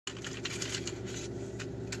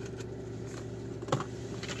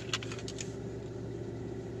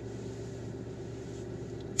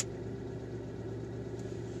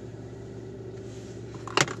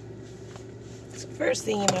First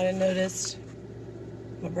thing you might have noticed,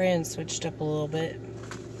 my brand switched up a little bit.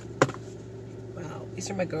 Wow, these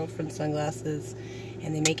are my girlfriend's sunglasses,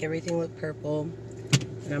 and they make everything look purple.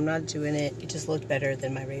 And I'm not doing it. It just looked better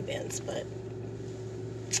than my Ray-Bans, but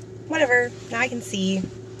whatever. Now I can see.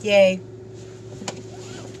 Yay.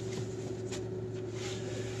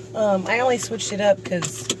 I only switched it up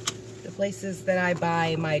because the places that I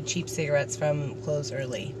buy my cheap cigarettes from close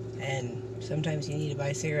early, and sometimes you need to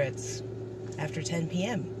buy cigarettes after 10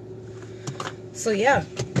 p.m. So yeah,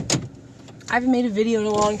 I haven't made a video in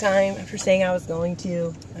a long time after saying I was going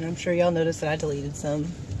to, and I'm sure y'all noticed that I deleted some.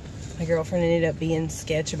 My girlfriend ended up being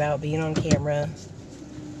sketch about being on camera,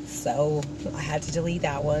 so I had to delete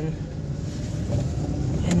that one.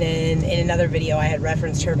 And then in another video I had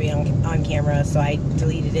referenced her being on camera, so I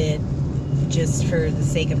deleted it just for the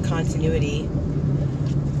sake of continuity.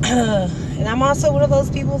 And I'm also one of those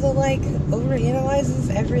people that like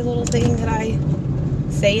overanalyzes every little thing that I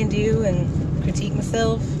say and do and critique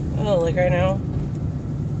myself. Oh, like right now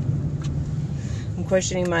I'm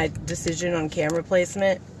questioning my decision on camera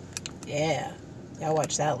placement. Yeah, y'all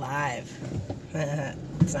watch that live.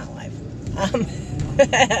 It's not live.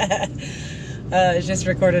 It's just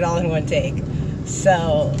recorded all in one take.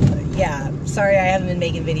 So yeah, sorry I haven't been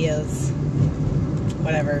making videos.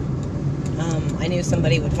 Whatever. I knew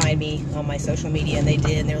somebody would find me on my social media, and they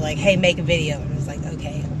did, and they were like, hey, make a video. And I was like,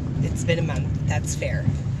 okay, it's been a month. That's fair.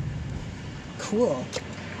 Cool.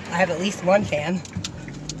 I have at least one fan.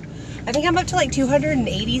 I think I'm up to like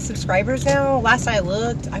 280 subscribers now. Last I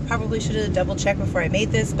looked, I probably should have double checked before I made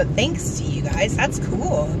this, but thanks to you guys. That's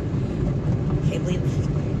cool. Can't believe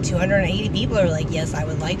 280 people are like, yes, I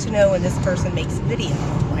would like to know when this person makes a video.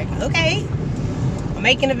 I'm like, okay, I'm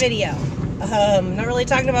making a video. Not really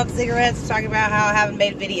talking about cigarettes, talking about how I haven't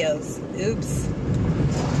made videos. Oops.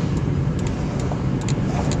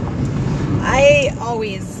 I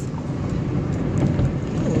always,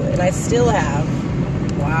 and I still have,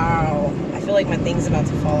 wow, I feel like my thing's about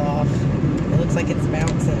to fall off. It looks like it's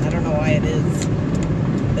bouncing. I don't know why it is,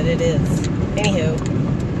 but it is. Anywho,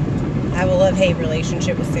 I have a love-hate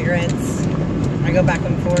relationship with cigarettes. I go back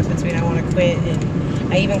and forth between I want to quit,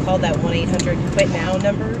 and I even called that 1-800-QUIT-NOW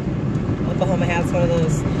number. Oklahoma has one of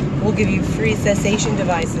those, we'll give you free cessation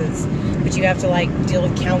devices, but you have to like deal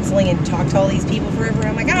with counseling and talk to all these people forever.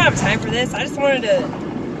 I'm like, I don't have time for this. I just wanted to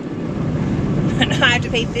I have to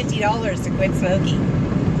pay $50 to quit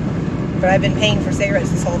smoking. But I've been paying for cigarettes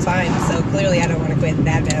this whole time, so clearly I don't want to quit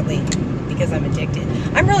that badly because I'm addicted.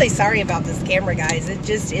 I'm really sorry about this camera, guys. It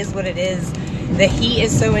just is what it is. The heat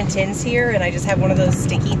is so intense here, and I just have one of those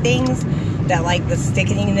sticky things that like the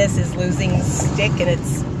stickiness is losing stick, and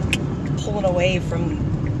it's pulling away from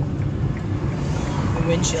the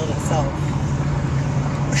windshield itself.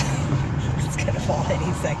 It's gonna fall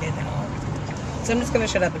any second now. So I'm just gonna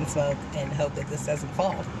shut up and smoke and hope that this doesn't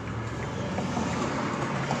fall.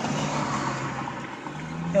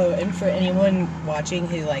 Oh, and for anyone watching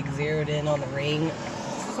who like zeroed in on the ring,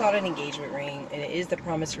 this is not an engagement ring, and it is the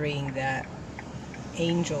promise ring that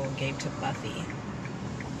Angel gave to Buffy.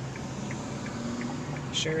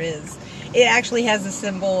 Sure is. It actually has a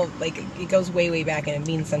symbol, like, it goes way, way back, and it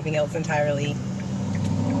means something else entirely.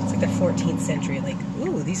 It's like the 14th century. Like,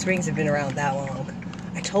 ooh, these rings have been around that long.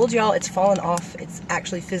 I told y'all it's fallen off. It's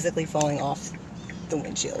actually physically falling off the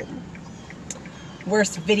windshield.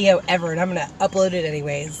 Worst video ever, and I'm going to upload it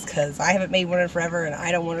anyways, because I haven't made one in forever, and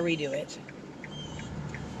I don't want to redo it.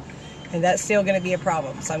 And that's still going to be a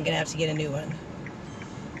problem, so I'm going to have to get a new one.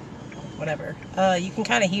 Whatever. You can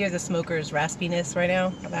kind of hear the smoker's raspiness right now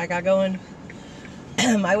that I got going.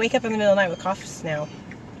 I wake up in the middle of the night with coughs now.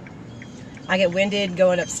 I get winded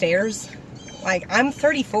going upstairs. Like, I'm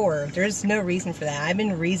 34. There's no reason for that. I'm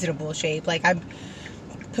in reasonable shape. Like, I've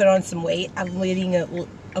put on some weight. I'm leading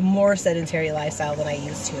a more sedentary lifestyle than I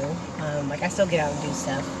used to. Like, I still get out and do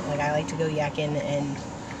stuff. Like, I like to go yakking, and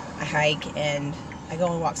I hike, and I go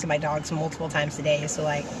on walks with my dogs multiple times a day. So,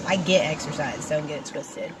 like, I get exercise. Don't get it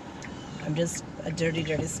twisted. I'm just a dirty,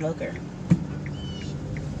 dirty smoker.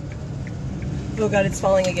 Oh god, it's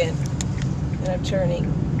falling again. And I'm turning.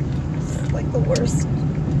 It's like the worst.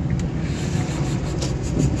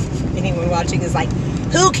 Anyone watching is like,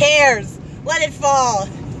 who cares? Let it fall.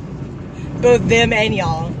 Both them and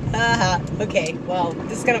y'all. Okay, well,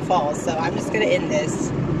 this is gonna fall, so I'm just gonna end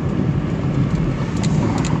this.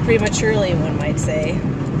 Prematurely, one might say.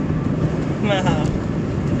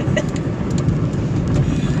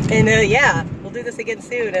 And yeah, we'll do this again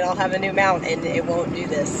soon, and I'll have a new mount, and it won't do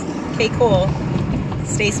this. Okay, cool.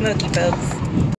 Stay smoky, folks.